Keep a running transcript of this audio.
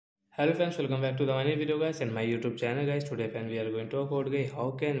Hello friends, welcome back to the new video guys and my YouTube channel guys. Today friend we are going to talk about guys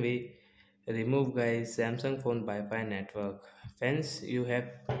how can we remove guys Samsung phone Wi-Fi network. Friends, you have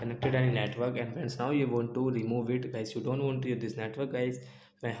connected any network and friends now you want to remove it guys. You don't want to use this network guys.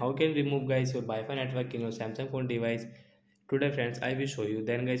 Then how can you remove guys your Wi-Fi network in your Samsung phone device? Today friends I will show you.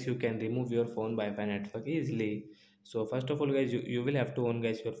 Then guys you can remove your phone Wi-Fi network easily. So first of all guys you will have to on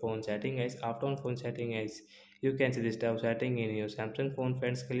guys your phone setting guys. After on phone setting guys you can see this tab setting in your Samsung phone.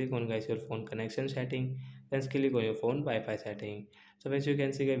 Friends, click on guys your phone connection setting, then click on your phone Wi-Fi setting. So as you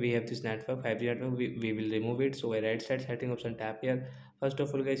can see guys, we have this network 5G network. We will remove it. So I right side setting option tap here. First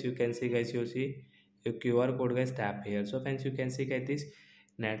of all guys you can see guys you see your QR code guys tap here. So friends you can see guys this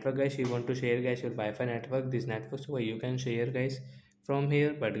network guys you want to share guys your Wi-Fi network this network, so you can share guys from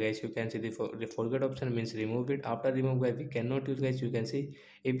here. But guys you can see the forget option means remove it. After remove guys we cannot use guys. You can see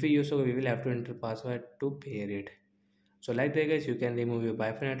if we use, so we will have to enter password to pair it. So like that guys you can remove your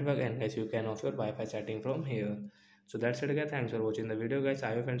Wi-Fi network and guys you can off your Wi-Fi setting from here. So that's it guys, thanks for watching the video guys.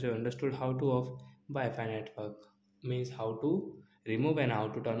 I hope friends you understood how to off Wi-Fi network means how to remove and how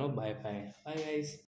to turn off Wi-Fi. Bye guys.